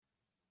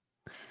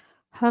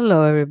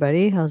Hello,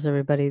 everybody. How's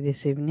everybody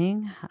this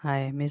evening? I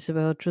am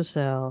Isabel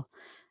Trussell,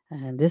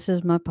 and this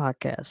is my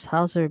podcast.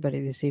 How's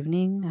everybody this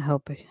evening? I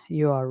hope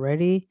you are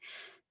ready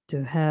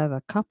to have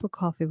a cup of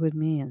coffee with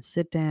me and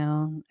sit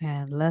down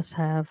and let's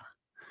have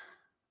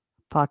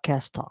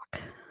podcast talk.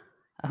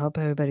 I hope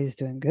everybody's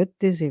doing good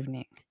this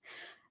evening.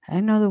 I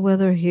know the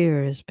weather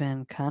here has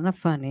been kind of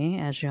funny,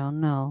 as y'all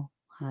know.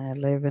 I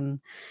live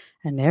in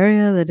an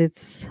area that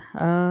it's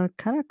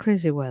kind of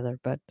crazy weather,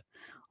 but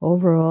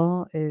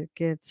overall it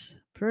gets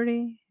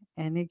pretty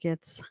and it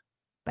gets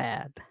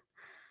bad.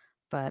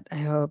 But I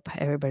hope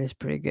everybody's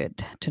pretty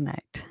good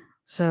tonight.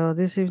 So,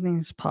 this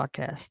evening's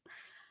podcast,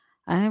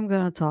 I am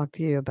going to talk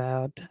to you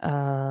about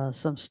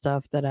some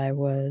stuff that I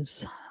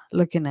was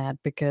looking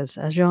at because,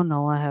 as y'all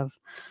know, I have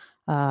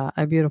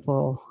a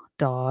beautiful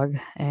dog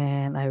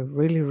and I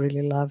really,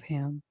 really love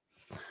him.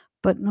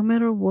 But no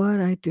matter what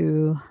I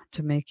do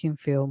to make him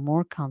feel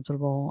more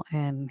comfortable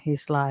and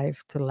his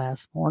life to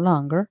last more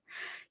longer,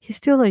 he's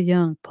still a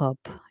young pup,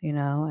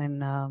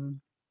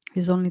 and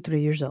he's only 3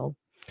 years old.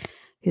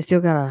 He's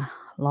still got a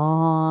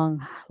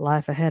long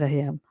life ahead of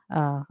him,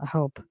 I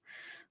hope.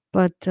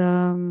 But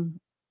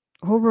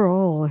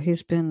overall,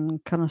 he's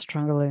been kind of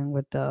struggling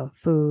with the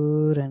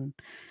food, and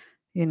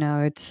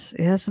it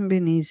hasn't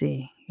been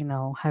easy,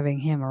 having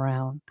him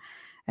around.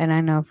 And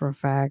I know for a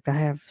fact I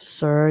have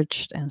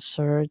searched and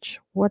searched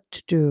what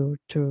to do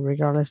to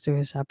regardless to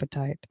his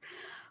appetite.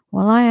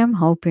 Well, I am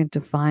hoping to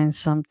find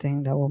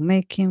something that will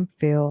make him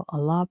feel a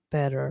lot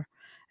better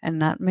and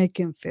not make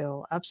him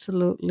feel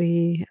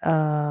absolutely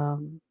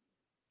to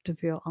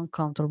feel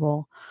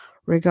uncomfortable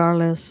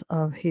regardless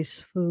of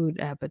his food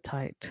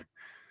appetite.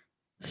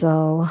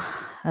 So,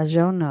 as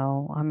you all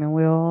know, I mean,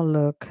 we all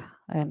look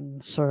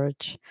and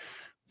search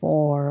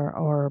for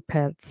our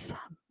pets'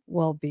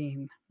 well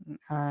being.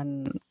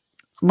 And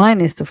mine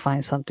is to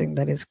find something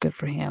that is good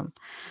for him.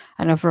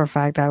 I know for a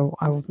fact I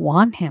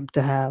want him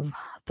to have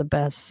the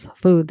best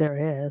food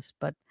there is,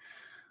 but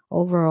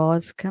overall,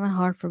 it's kind of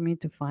hard for me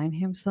to find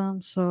him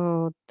some.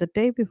 So, the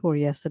day before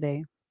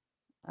yesterday,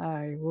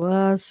 I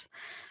was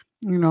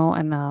in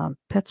a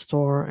pet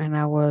store and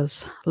I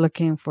was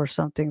looking for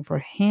something for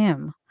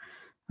him.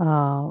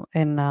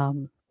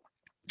 And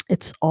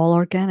It's all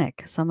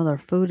organic. Some of their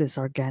food is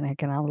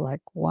organic. And I was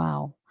like,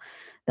 wow,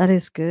 that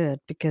is good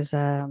because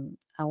I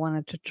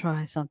wanted to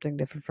try something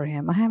different for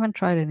him. I haven't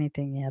tried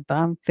anything yet, but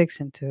I'm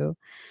fixing to.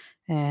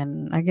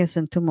 And I guess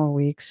in 2 more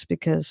weeks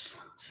because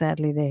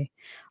sadly they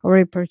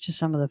already purchased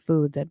some of the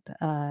food that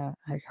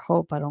I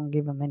hope I don't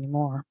give them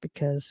anymore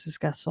because it's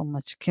got so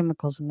much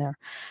chemicals in there.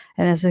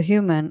 And as a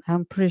human,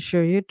 I'm pretty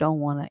sure you don't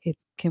want to eat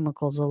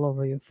chemicals all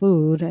over your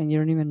food and you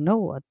don't even know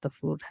what the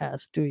food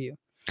has, do you?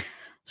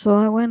 So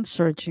I went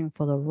searching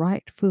for the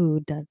right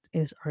food that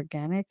is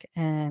organic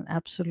and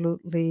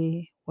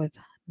absolutely with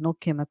no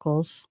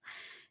chemicals.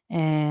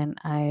 And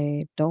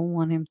I don't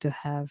want him to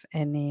have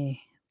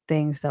any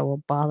things that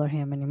will bother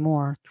him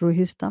anymore through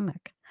his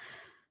stomach.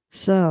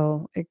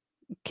 So it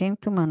came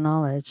to my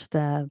knowledge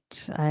that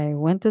I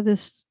went to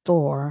this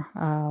store.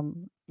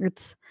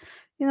 It's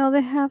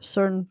they have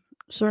certain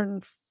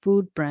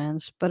food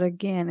brands, but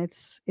again,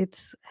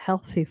 it's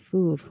healthy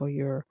food for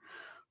your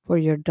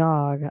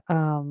dog.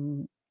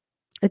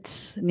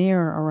 It's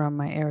near around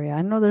my area.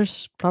 I know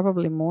there's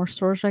probably more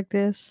stores like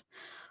this,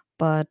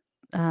 but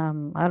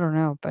I don't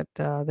know. But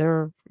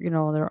they're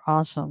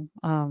awesome.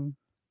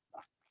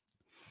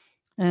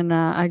 And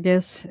I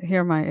guess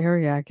here in my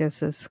area, I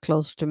guess it's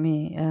close to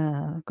me.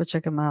 Go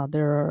check them out.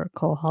 They're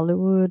called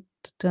Hollywood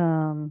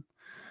um,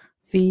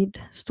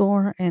 Feed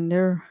Store, and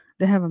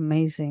they have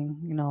amazing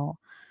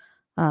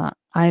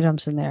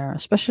items in there.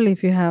 Especially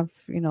if you have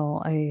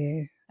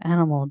a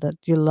animal that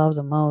you love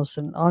the most,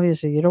 and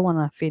obviously you don't want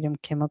to feed him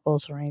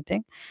chemicals or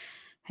anything.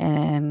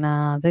 And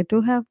they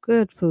do have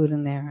good food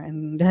in there,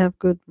 and they have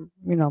good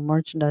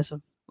merchandise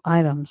of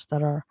items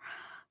that are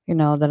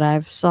that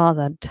I've saw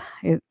that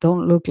it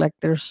don't look like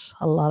there's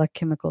a lot of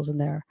chemicals in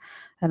there.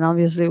 And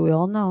obviously we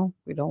all know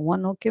we don't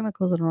want no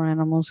chemicals in our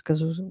animals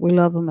because we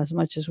love them as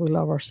much as we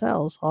love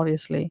ourselves,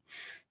 obviously.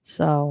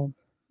 So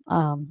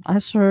I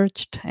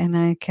searched and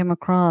I came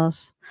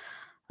across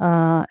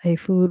a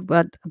food,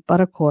 but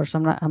of course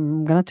I'm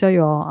gonna tell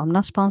you all, I'm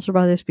not sponsored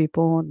by these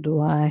people.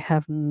 Do I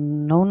have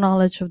no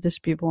knowledge of these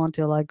people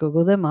until I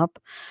Google them up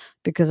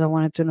because I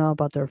wanted to know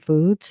about their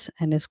foods,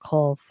 and it's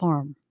called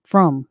From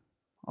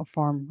or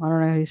Farm. I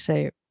don't know how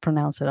you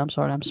pronounce it. I'm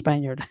sorry, I'm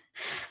Spaniard.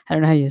 I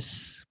don't know how you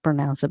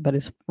pronounce it, but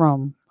it's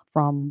from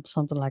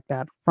something like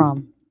that.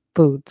 From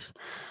Foods.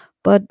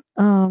 But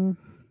I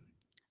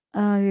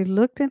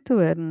looked into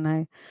it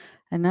and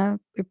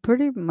it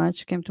pretty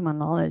much came to my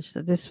knowledge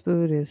that this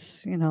food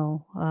is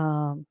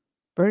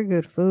very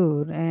good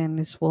food and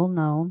it's well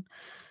known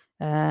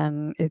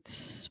and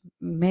it's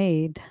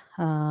made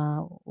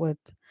with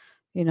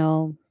you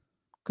know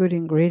good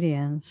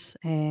ingredients.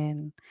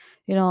 And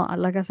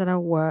like I said, I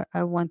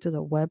went to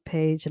the web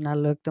page and I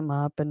looked them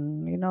up,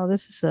 and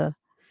this is a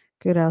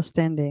good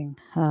outstanding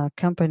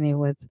company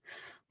with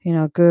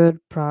good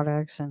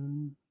products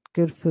and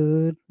good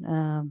food.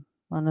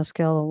 on a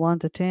scale of 1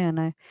 to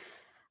 10,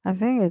 I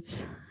think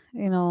it's,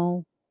 you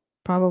know,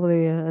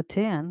 probably a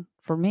 10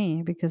 for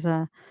me because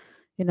as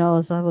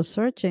I was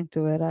searching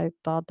to it, I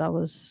thought that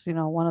was,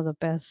 one of the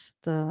best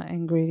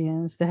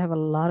ingredients. They have a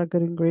lot of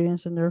good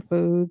ingredients in their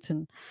foods,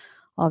 and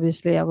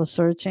obviously I was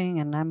searching,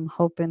 and I'm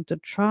hoping to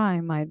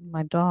try my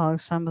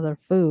dog some of their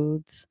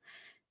foods.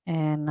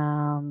 And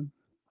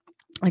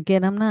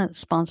again, I'm not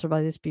sponsored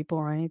by these people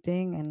or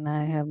anything, and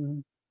I have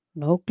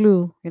no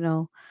clue,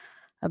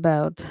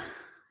 about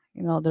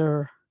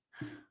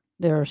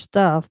their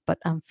stuff, but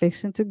I'm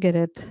fixing to get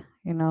it,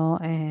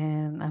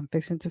 and I'm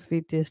fixing to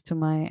feed this to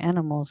my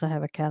animals. I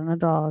have a cat and a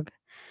dog.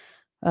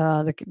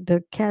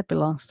 The cat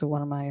belongs to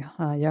one of my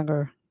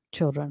younger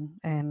children,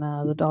 and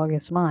the dog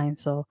is mine.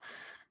 So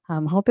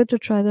I'm hoping to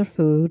try their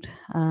food.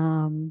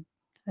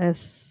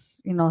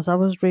 As I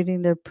was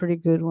reading, they're pretty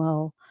good.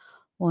 Well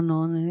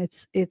known, and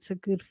it's a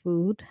good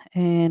food,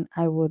 and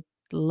I would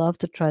love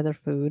to try their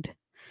food.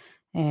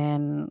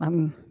 And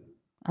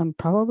I'm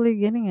probably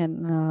getting it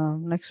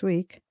next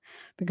week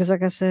because,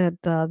 like I said,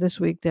 this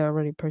week they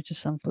already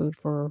purchased some food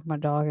for my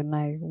dog, and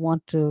I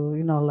want to,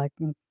 like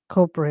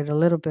incorporate a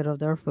little bit of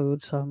their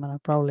food. So I'm gonna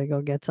probably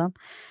go get some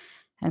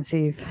and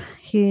see if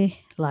he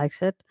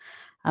likes it.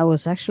 I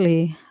was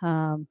actually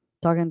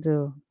talking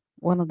to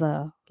one of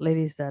the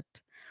ladies that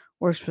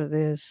works for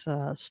this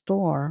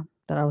store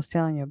that I was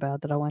telling you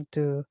about, that I went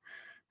to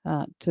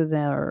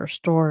their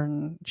store,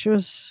 and she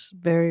was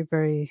very,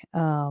 very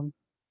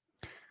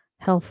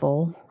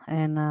helpful.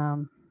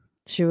 And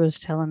she was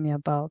telling me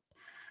about,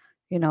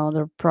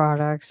 their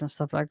products and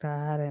stuff like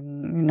that,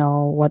 and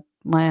what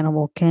my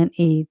animal can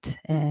eat,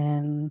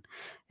 and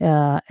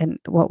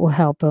what will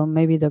help him.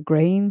 Maybe the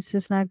grains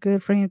is not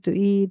good for him to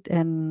eat,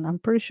 and I'm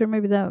pretty sure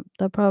maybe that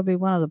probably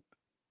one of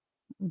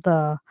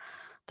the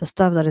the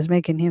stuff that is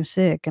making him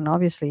sick. And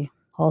obviously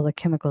all the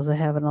chemicals they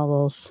have in all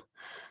those,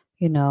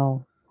 you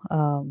know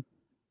um,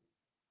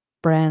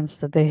 brands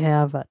that they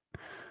have at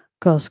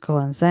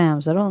Costco and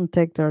Sam's. They don't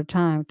take their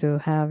time to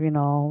have,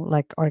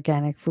 like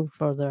organic food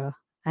for the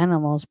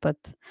animals, but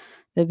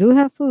they do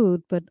have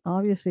food. But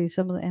obviously,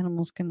 some of the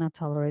animals cannot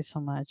tolerate so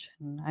much.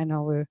 And I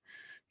know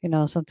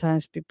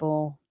sometimes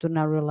people do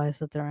not realize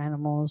that their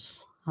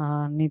animals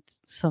need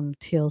some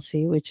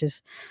TLC, which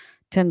is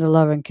tender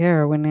love and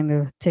care. We need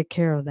to take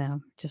care of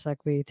them just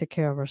like we take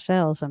care of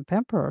ourselves and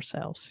pamper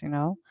ourselves,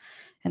 And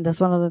that's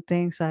one of the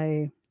things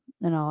as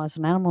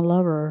an animal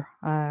lover,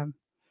 I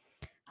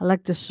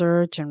like to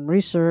search and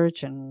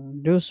research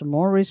and do some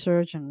more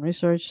research and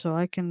research so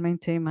I can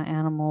maintain my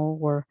animal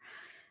where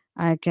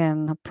I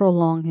can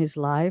prolong his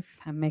life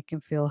and make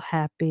him feel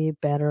happy,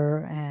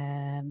 better,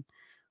 and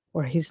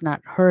where he's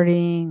not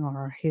hurting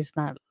or he's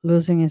not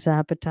losing his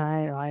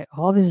appetite. I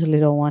obviously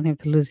don't want him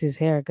to lose his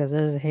hair because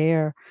there's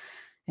hair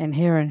and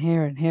hair and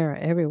hair and hair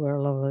everywhere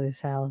all over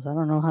this house. I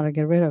don't know how to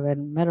get rid of it.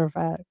 Matter of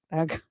fact,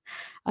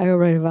 I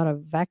already bought a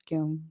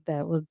vacuum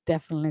that will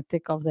definitely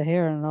take off the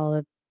hair, and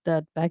all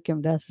that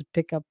vacuum does is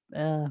pick up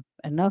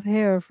enough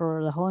hair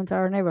for the whole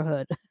entire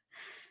neighborhood.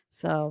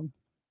 So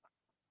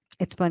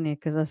it's funny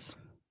because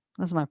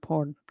that's my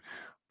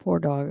poor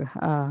dog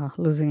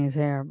losing his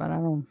hair, but I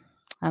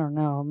don't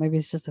know. Maybe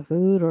it's just a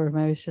food, or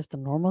maybe it's just a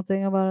normal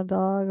thing about a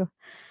dog.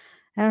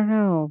 I don't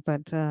know,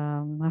 but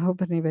I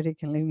hope anybody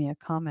can leave me a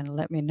comment and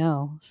let me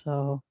know.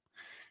 So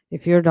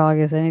if your dog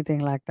is anything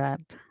like that.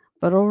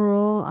 But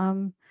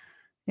overall,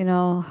 you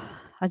know,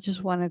 I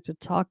just wanted to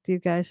talk to you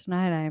guys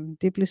tonight. I'm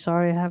deeply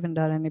sorry I haven't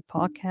done any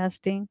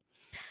podcasting.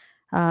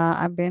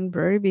 I've been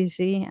very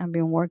busy. I've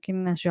been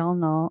working, as y'all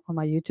know, on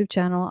my YouTube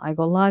channel. I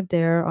go live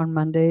there on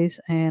Mondays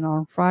and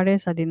on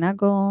Fridays. I did not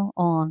go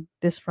on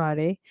this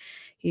Friday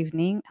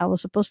evening. I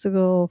was supposed to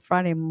go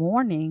Friday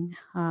morning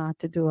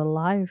to do a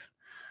live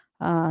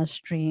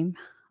stream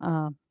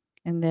uh,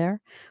 in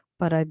there,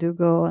 but I do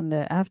go in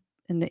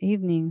the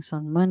evenings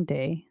on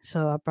Monday.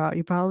 So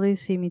you probably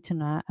see me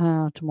tonight,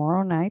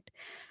 tomorrow night.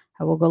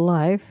 I will go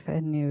live,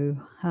 and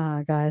you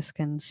guys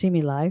can see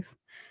me live.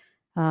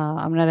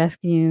 I'm not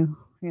asking you,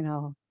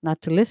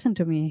 not to listen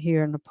to me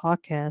here in the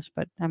podcast,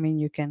 but I mean,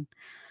 you can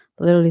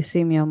literally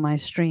see me on my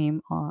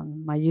stream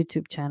on my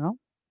YouTube channel.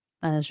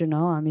 As you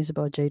know, I'm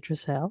Isabel J.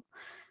 Trussell,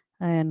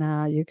 and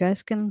you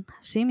guys can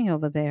see me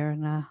over there,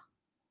 and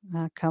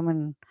come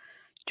and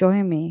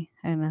join me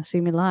and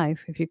see me live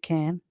if you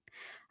can.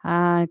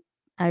 I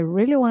I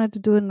really wanted to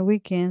do it on the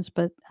weekends,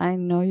 but I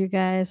know you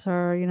guys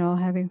are,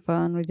 having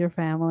fun with your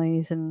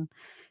families and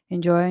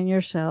enjoying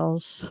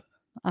yourselves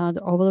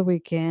over the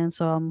weekend.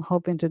 So I'm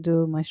hoping to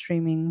do my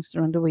streamings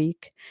during the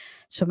week.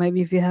 So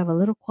maybe if you have a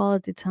little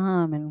quality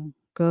time and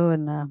go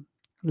and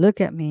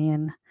look at me,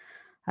 and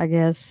I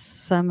guess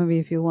some of you,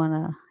 if you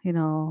wanna,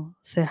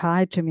 say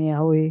hi to me,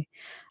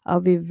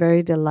 I'll be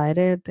very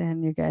delighted,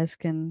 and you guys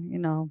can,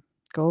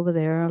 go over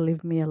there,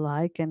 leave me a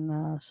like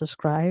and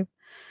subscribe.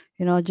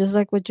 Just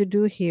like what you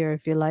do here.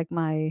 If you like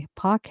my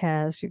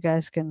podcast, you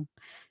guys can,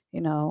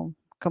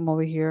 come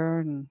over here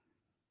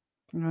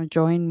and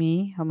join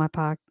me on my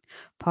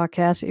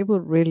podcast. It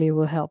would really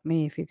will help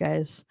me if you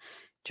guys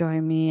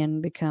join me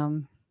and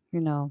become,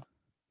 you know,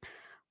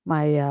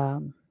 my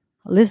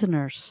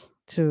listeners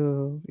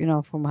to,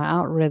 for my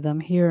algorithm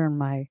here in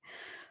my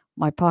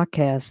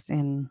podcast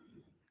and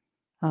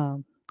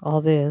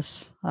all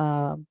this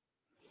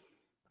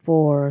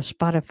for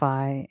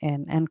Spotify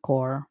and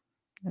Encore.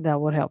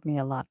 That would help me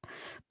a lot.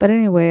 But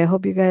anyway, I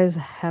hope you guys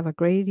have a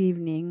great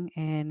evening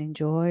and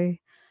enjoy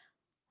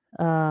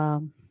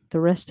the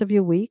rest of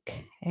your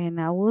week.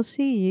 And I will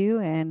see you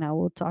and I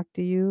will talk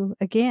to you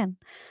again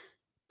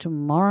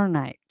tomorrow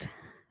night.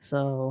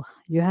 So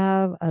you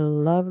have a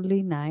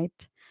lovely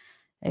night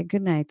and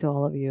good night to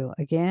all of you.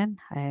 Again,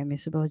 I am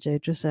Isabel J.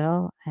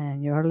 Drusel,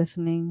 and you are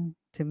listening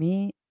to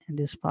me in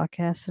this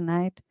podcast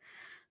tonight.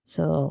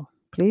 So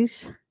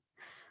please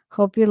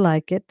hope you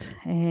like it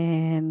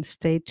and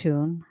stay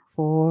tuned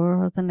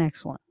for the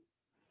next one.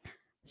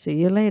 See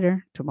you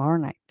later tomorrow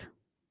night.